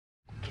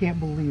Can't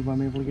believe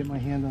I'm able to get my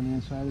hand on the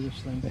inside of this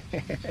thing.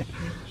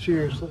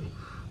 Seriously.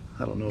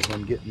 I don't know if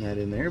I'm getting that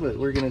in there, but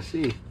we're gonna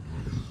see.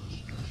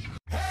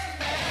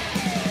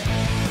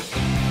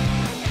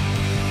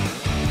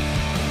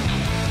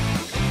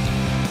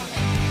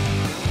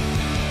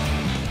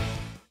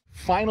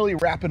 Finally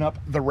wrapping up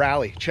the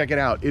rally. Check it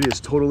out. It is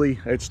totally,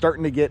 it's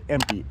starting to get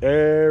empty.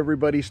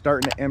 Everybody's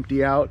starting to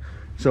empty out.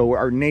 So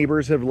our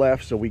neighbors have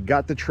left. So we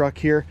got the truck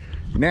here.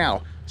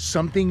 Now,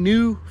 something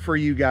new for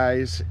you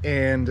guys.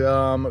 And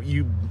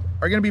you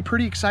are going to be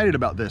pretty excited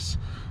about this.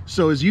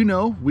 So as you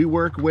know, we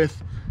work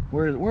with,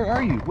 where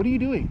are you? What are you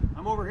doing?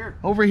 I'm over here.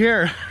 Over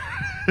here.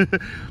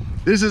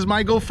 This is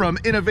Michael from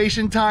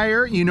Innovation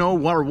Tire. You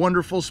know, our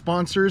wonderful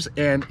sponsors,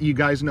 and you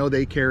guys know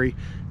they carry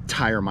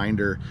Tire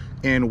Minder,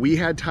 and we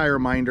had Tire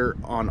Minder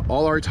on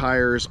all our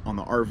tires on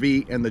the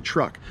RV and the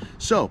truck.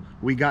 So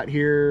we got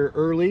here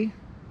early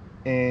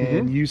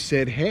and you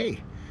said,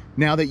 hey,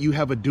 now that you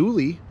have a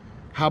dually,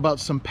 how about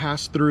some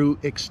pass-through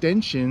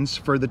extensions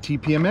for the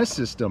TPMS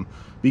system?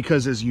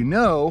 Because as you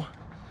know,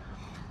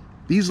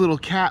 these little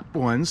cap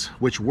ones,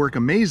 which work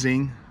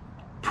amazing,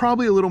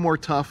 probably a little more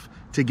tough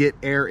to get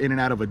air in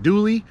and out of a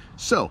dually.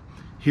 So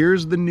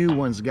here's the new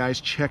ones, guys.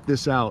 Check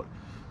this out.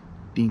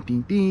 Ding,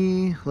 ding,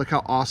 ding. Look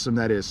how awesome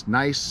that is.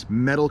 Nice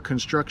metal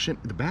construction.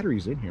 The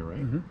battery's in here,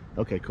 right?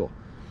 Okay, cool.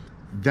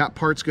 That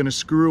part's gonna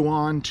screw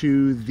on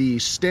to the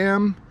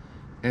stem,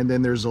 and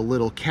then there's a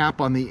little cap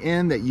on the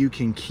end that you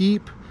can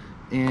keep,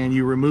 and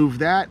you remove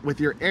that with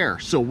your air.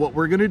 So what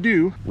we're gonna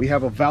do, we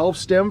have a valve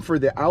stem for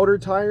the outer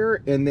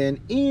tire, and then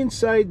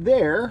inside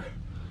there,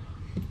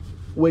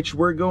 which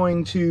we're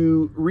going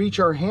to reach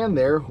our hand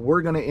there,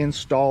 we're going to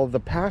install the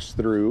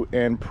pass-through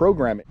and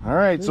program it. All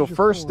right, so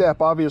first step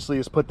obviously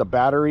is put the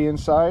battery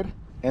inside,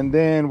 and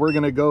then we're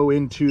going to go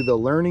into the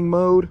learning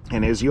mode.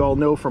 And as you all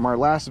know from our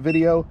last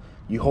video,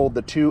 you hold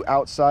the two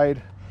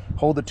outside,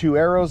 hold the two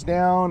arrows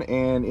down,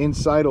 and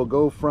inside will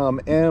go from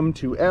M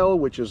to L,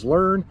 which is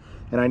learn.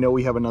 And I know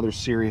we have another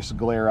serious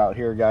glare out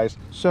here, guys.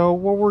 So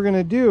what we're going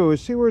to do is,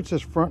 see where it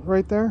says front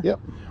right there? Yep.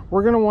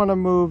 We're going to want to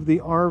move the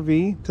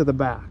RV to the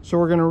back. So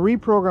we're going to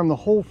reprogram the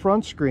whole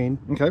front screen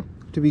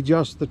to be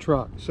just the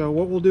truck. So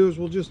what we'll do is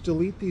we'll just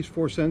delete these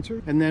 4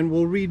 sensors, and then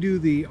we'll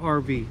redo the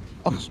RV.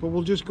 But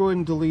we'll just go ahead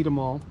and delete them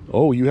all.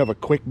 Oh, you have a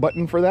quick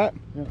button for that?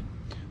 Yeah.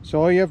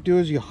 So all you have to do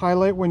is you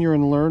highlight when you're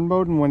in learn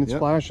mode and when it's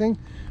flashing.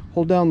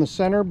 Hold down the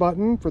center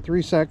button for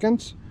 3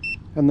 seconds,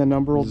 and the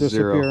number will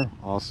disappear.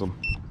 Awesome.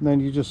 And then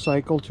you just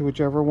cycle to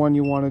whichever one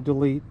you want to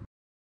delete.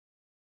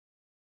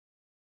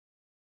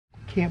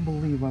 Can't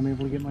believe I'm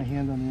able to get my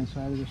hand on the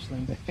inside of this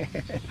thing.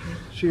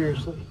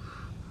 Seriously.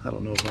 I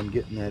don't know if I'm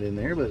getting that in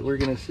there, but we're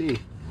gonna see.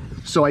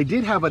 So I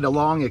did have a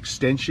long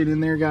extension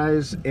in there,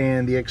 guys,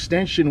 and the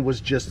extension was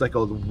just like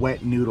a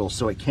wet noodle.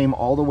 So it came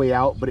all the way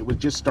out, but it would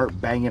just start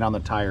banging on the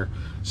tire.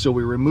 So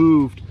we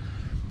removed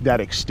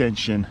that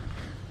extension.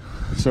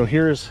 So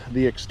here's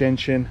the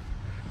extension,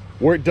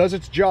 where it does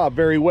its job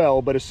very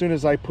well, but as soon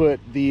as I put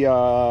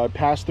the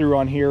pass-through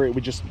on here, it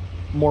would just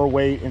more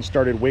weight and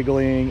started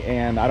wiggling,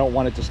 and I don't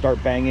want it to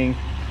start banging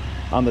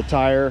on the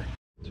tire.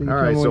 So all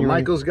right, so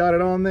Michael's got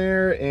it on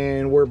there,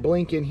 and we're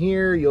blinking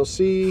here. You'll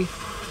see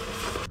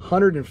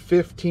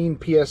 115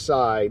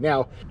 psi.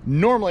 Now,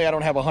 normally I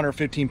don't have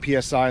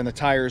 115 psi on the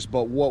tires,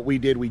 but what we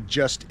did, we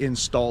just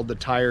installed the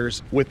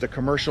tires with the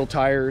commercial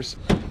tires.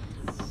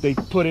 They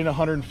put in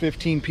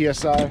 115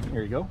 psi.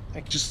 Here you go.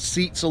 It just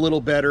seats a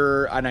little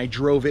better, and I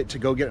drove it to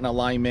go get an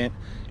alignment.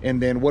 And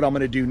then what I'm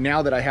going to do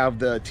now that I have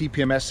the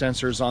TPMS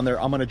sensors on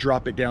there, I'm going to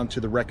drop it down to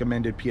the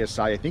recommended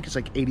psi. I think it's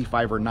like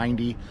 85 or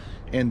 90,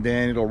 and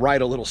then it'll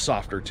ride a little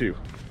softer too.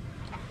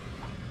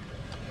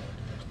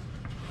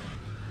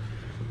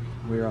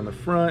 We're on the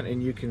front,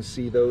 and you can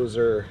see those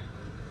are,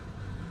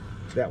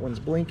 that one's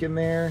blinking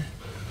there.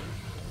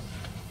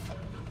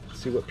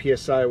 Let's see what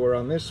psi we're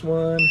on this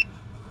one.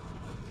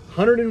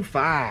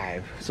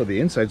 105. So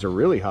the insides are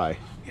really high.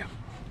 Yeah.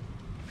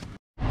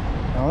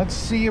 Now let's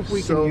see if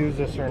we can use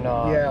this or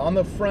not. Yeah, on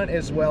the front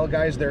as well,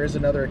 guys, there is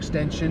another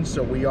extension.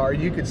 So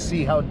you can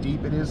see how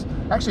deep it is.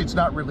 Actually, it's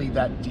not really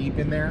that deep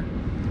in there.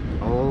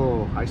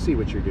 Oh, I see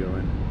what you're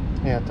doing.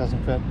 Yeah, it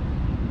doesn't fit.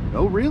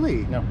 Oh,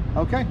 really? No.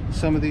 Okay.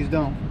 Some of these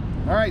don't.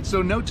 All right,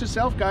 so note to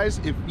self, guys,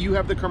 if you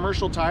have the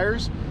commercial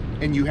tires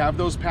and you have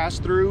those pass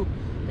through,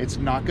 it's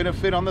not gonna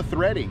fit on the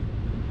threading.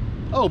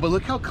 Oh, but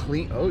look how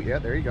clean. Oh, yeah,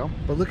 there you go.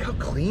 But look how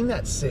clean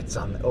that sits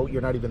on. Oh,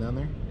 you're not even on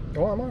there?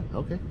 Oh, I'm on.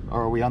 Okay.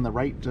 Are we on the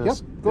right? Yep.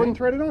 Go ahead and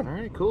thread it on. All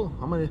right, cool.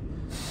 I'm going to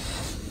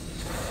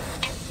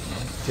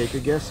take a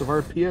guess of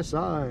our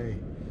PSI.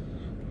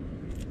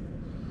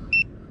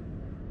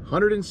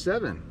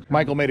 107.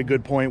 Michael made a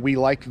good point. We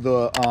like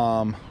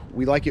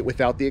it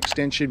without the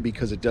extension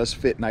because it does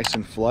fit nice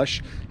and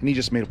flush. And he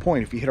just made a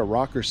point. If you hit a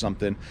rock or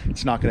something,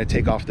 it's not going to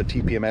take off the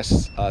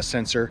TPMS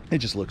sensor. It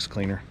just looks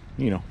cleaner.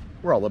 You know,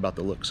 we're all about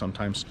the look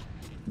sometimes.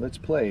 Let's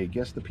play.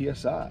 Guess the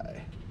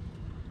PSI.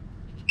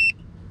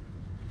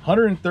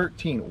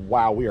 113.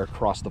 Wow, we are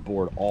across the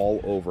board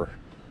all over.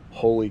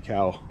 Holy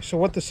cow. So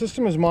what the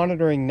system is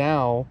monitoring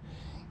now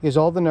is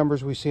all the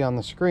numbers we see on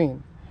the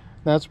screen.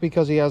 That's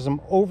because he has them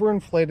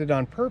overinflated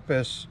on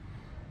purpose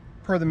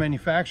per the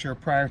manufacturer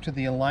prior to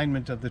the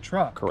alignment of the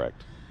truck.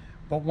 Correct.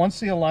 But once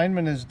the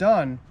alignment is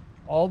done,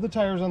 all the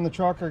tires on the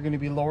truck are going to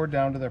be lowered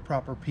down to their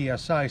proper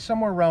PSI,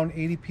 somewhere around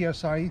 80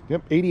 PSI.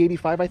 Yep, 80,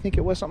 85, I think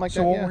it was, something like that.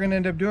 So what we're going to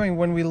end up doing,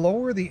 when we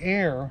lower the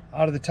air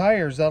out of the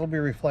tires, that'll be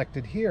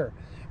reflected here.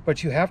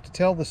 But you have to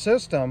tell the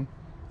system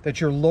that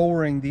you're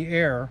lowering the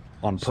air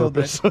on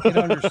purpose, so that it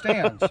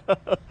understands.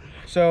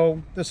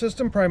 So the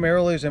system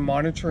primarily is in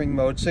monitoring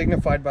mode,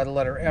 signified by the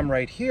letter M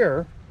right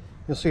here.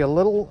 You'll see a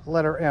little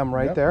letter M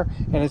right there,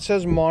 and it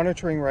says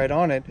monitoring right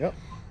on it. Yep.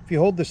 If you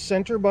hold the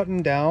center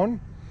button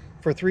down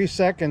for 3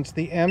 seconds,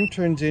 the M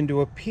turns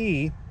into a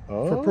P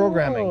for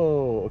programming.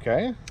 Oh,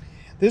 okay.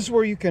 This is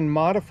where you can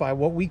modify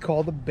what we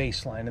call the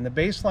baseline. And the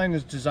baseline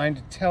is designed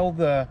to tell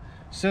the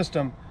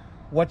system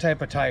what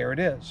type of tire it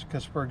is.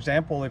 Because, for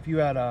example, if you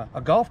had a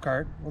golf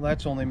cart, well,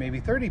 that's only maybe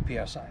 30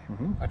 PSI.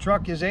 A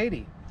truck is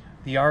 80.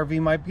 The RV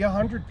might be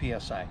 100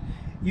 PSI.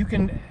 You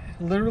can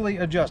literally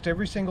adjust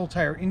every single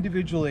tire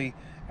individually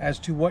as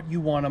to what you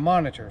want to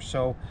monitor.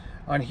 So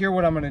on here,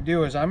 what I'm going to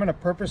do is I'm going to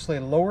purposely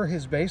lower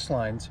his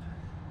baselines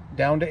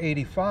down to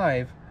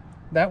 85.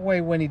 That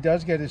way, when he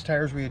does get his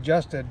tires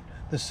readjusted,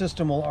 the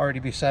system will already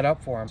be set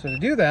up for him. So to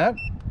do that,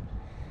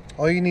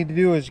 all you need to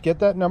do is get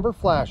that number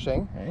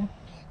flashing,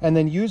 and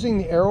then using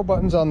the arrow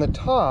buttons on the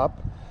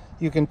top,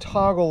 you can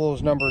toggle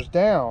those numbers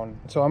down.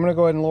 So I'm going to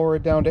go ahead and lower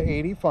it down to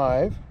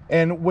 85.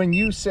 And when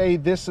you say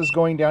this is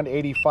going down to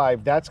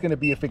 85, that's going to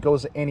be if it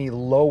goes any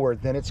lower,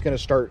 then it's going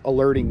to start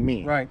alerting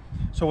me. Right.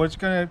 So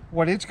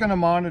what it's going to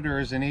monitor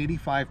is an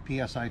 85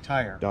 PSI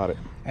tire. Got it.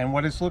 And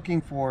what it's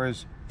looking for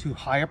is too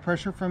high a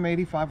pressure from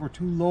 85 or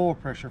too low a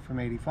pressure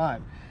from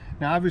 85.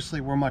 Now, obviously,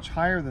 we're much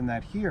higher than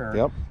that here.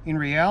 Yep. In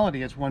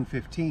reality, it's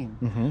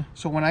 115.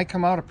 So when I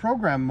come out of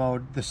program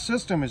mode, the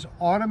system is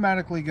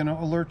automatically going to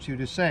alert you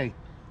to say,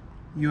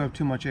 you have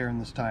too much air in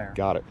this tire.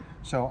 Got it.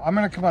 So I'm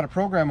going to come out of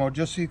program mode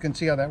just so you can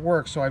see how that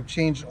works. So I've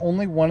changed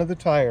only one of the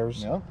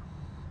tires. Yep.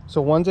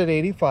 So one's at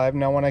 85.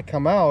 Now when I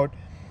come out,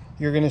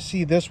 you're going to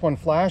see this one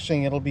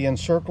flashing. It'll be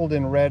encircled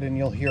in red, and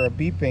you'll hear a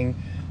beeping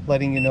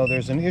letting you know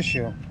there's an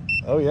issue.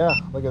 Oh yeah,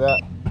 look at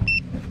that.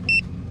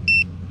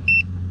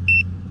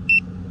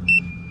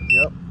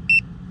 Yep.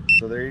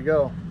 So there you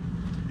go.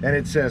 And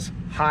it says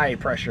high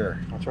pressure.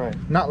 That's right.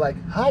 Not like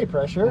high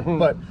pressure,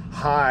 but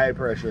high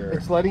pressure.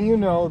 It's letting you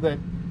know that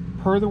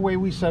per the way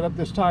we set up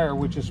this tire,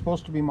 which is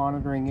supposed to be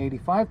monitoring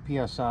 85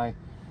 PSI,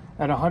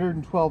 at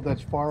 112,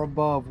 that's far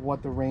above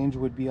what the range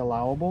would be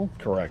allowable.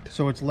 Correct.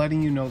 So it's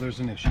letting you know there's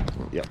an issue.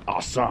 Yep.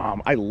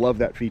 Awesome. I love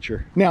that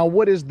feature. Now,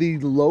 what is the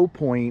low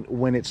point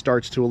when it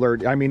starts to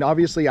alert? I mean,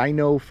 obviously, I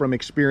know from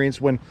experience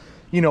when,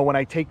 you know, when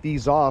I take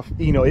these off,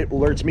 you know, it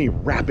alerts me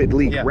rapid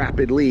leak,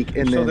 rapid leak.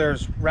 And so then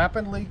there's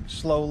rapid leak,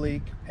 slow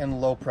leak,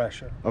 and low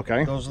pressure.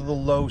 Okay. Those are the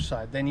low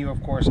side. Then you,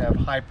 of course, have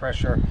high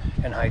pressure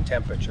and high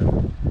temperature.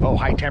 Oh,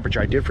 high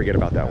temperature. I did forget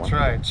about that one. That's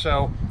right.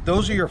 So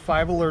those are your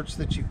 5 alerts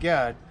that you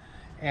get.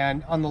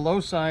 And on the low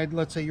side,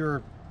 let's say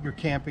you're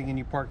camping and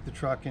you parked the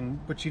truck,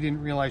 but you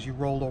didn't realize you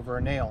rolled over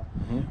a nail.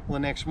 Well, the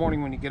next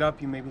morning when you get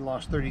up, you maybe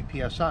lost 30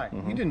 PSI.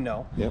 You didn't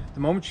know. The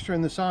moment you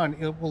turn this on,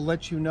 it will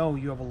let you know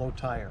you have a low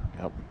tire.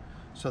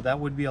 So that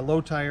would be a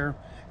low tire.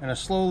 And a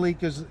slow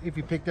leak is if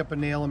you picked up a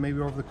nail and maybe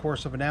over the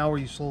course of an hour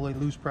you slowly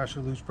lose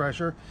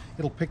pressure,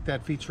 it'll pick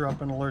that feature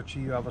up and alert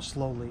you have a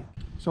slow leak.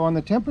 So on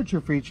the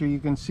temperature feature, you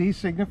can see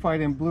signified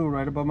in blue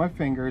right above my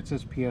finger, it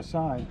says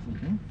PSI.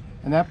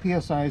 And that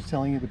PSI is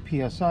telling you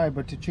the PSI,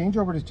 but to change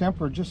over to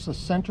temperature, just the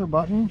center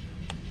button,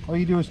 all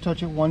you do is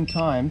touch it one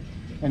time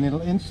and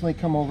it'll instantly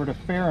come over to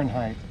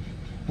Fahrenheit.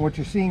 And what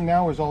you're seeing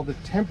now is all the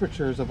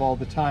temperatures of all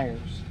the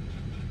tires.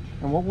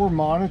 And what we're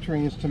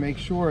monitoring is to make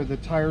sure the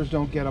tires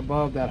don't get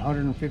above that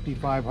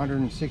 155,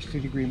 160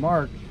 degree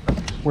mark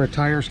where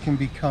tires can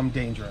become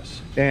dangerous.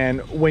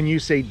 And when you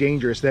say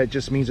dangerous, that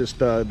just means it's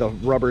the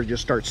rubber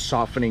just starts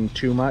softening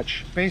too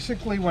much?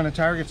 Basically, when a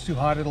tire gets too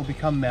hot, it'll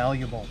become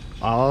malleable.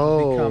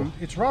 Oh.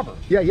 It's rubber.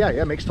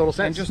 Yeah, makes total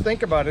sense. And just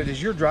think about it,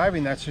 as you're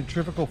driving, that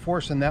centrifugal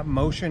force and that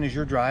motion as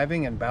you're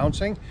driving and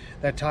bouncing,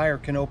 that tire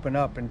can open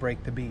up and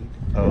break the bead.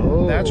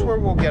 Oh. That's where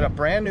we'll get a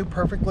brand new,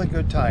 perfectly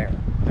good tire.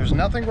 There's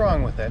nothing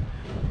wrong with it,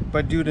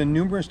 but due to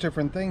numerous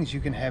different things, you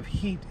can have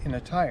heat in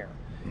a tire.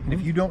 And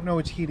if you don't know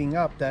it's heating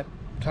up, that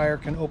tire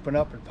can open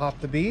up and pop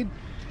the bead,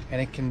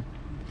 and it can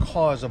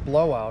cause a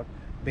blowout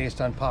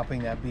based on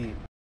popping that bead.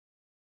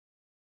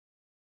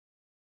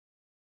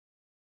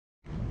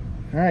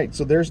 All right,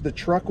 so there's the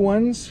truck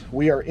ones.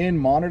 We are in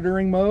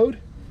monitoring mode.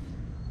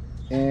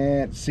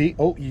 And see,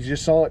 oh, you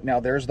just saw it now.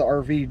 There's the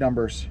RV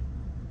numbers.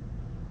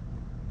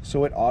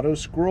 So it auto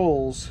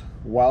scrolls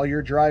while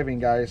you're driving,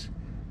 guys.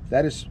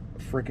 That is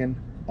freaking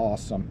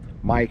awesome.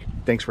 Mike,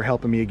 thanks for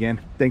helping me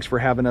again. Thanks for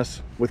having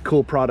us with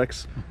cool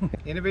products.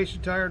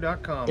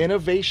 InnovationTire.com.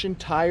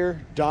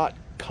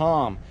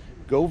 InnovationTire.com.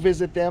 Go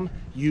visit them.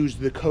 Use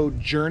the code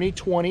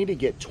JOURNEY20 to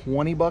get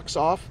 20 bucks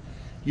off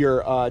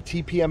your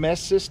TPMS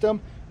system.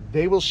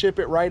 They will ship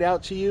it right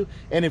out to you.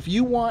 And if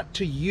you want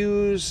to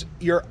use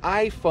your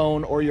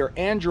iPhone or your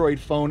Android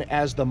phone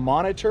as the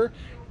monitor,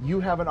 you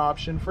have an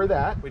option for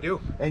that. We do.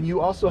 And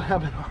you also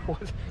have an,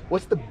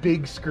 what's the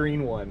big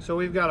screen one? So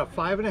we've got a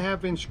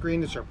 5.5-inch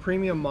screen. It's our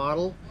premium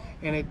model,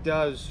 and it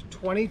does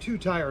 22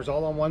 tires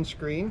all on one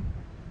screen,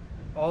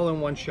 all in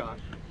one shot.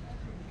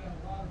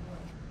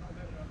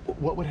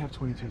 What would have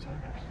 22 tires?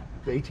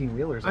 The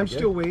 18-wheelers. I'm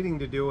still waiting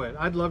to do it.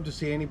 I'd love to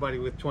see anybody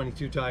with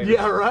 22 tires.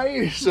 Yeah,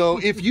 right? So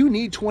if you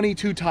need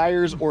 22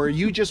 tires, or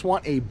you just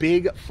want a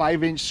big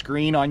 5-inch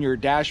screen on your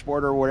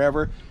dashboard or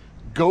whatever,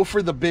 go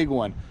for the big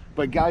one.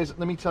 But guys,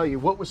 let me tell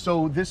you,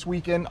 so this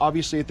weekend,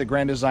 obviously at the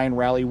Grand Design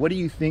Rally, what do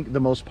you think the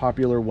most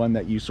popular one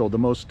that you sold?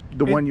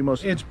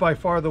 It's by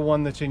far the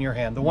one that's in your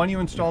hand. The one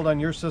you installed on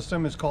your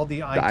system is called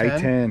the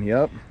i10. The i10,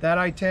 yep. That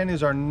i10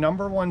 is our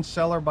 #1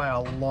 seller by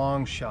a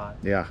long shot.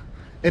 Yeah.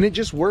 And it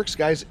just works,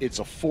 guys. It's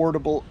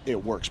affordable.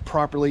 It works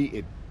properly.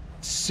 It's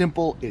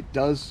simple. It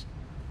does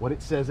what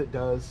it says it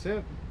does. That's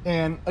it.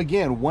 And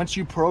again, once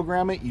you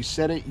program it, you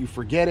set it, you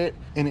forget it,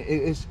 and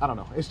it's, I don't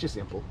know, it's just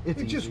simple.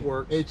 It just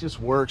works. It just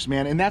works,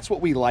 man. And that's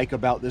what we like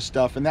about this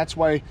stuff. And that's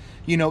why,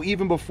 you know,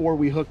 even before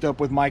we hooked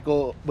up with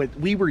Michael,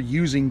 we were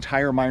using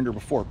Tire Minder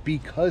before,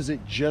 because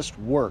it just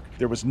worked.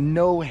 There was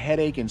no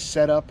headache in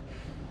setup.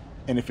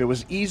 And if it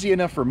was easy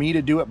enough for me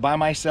to do it by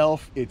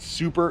myself, it's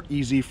super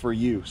easy for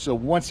you. So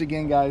once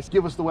again, guys,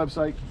 give us the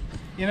website.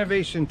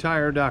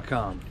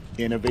 InnovationTire.com.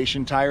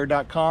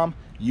 InnovationTire.com.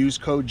 Use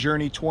code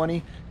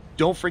JOURNEY20.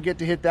 Don't forget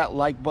to hit that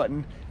like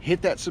button,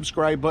 hit that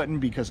subscribe button,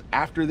 because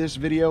after this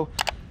video,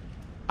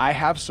 I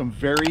have some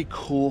very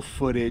cool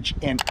footage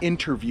and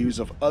interviews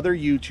of other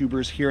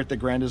YouTubers here at the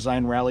Grand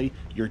Design Rally.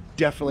 You're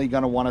definitely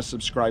gonna wanna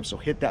subscribe, so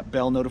hit that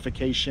bell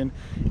notification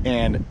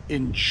and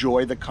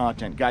enjoy the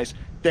content. Guys,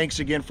 thanks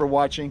again for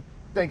watching.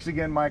 Thanks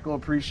again, Michael,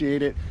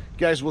 appreciate it.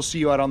 Guys, we'll see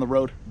you out on the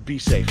road. Be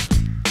safe.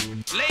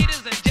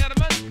 Ladies and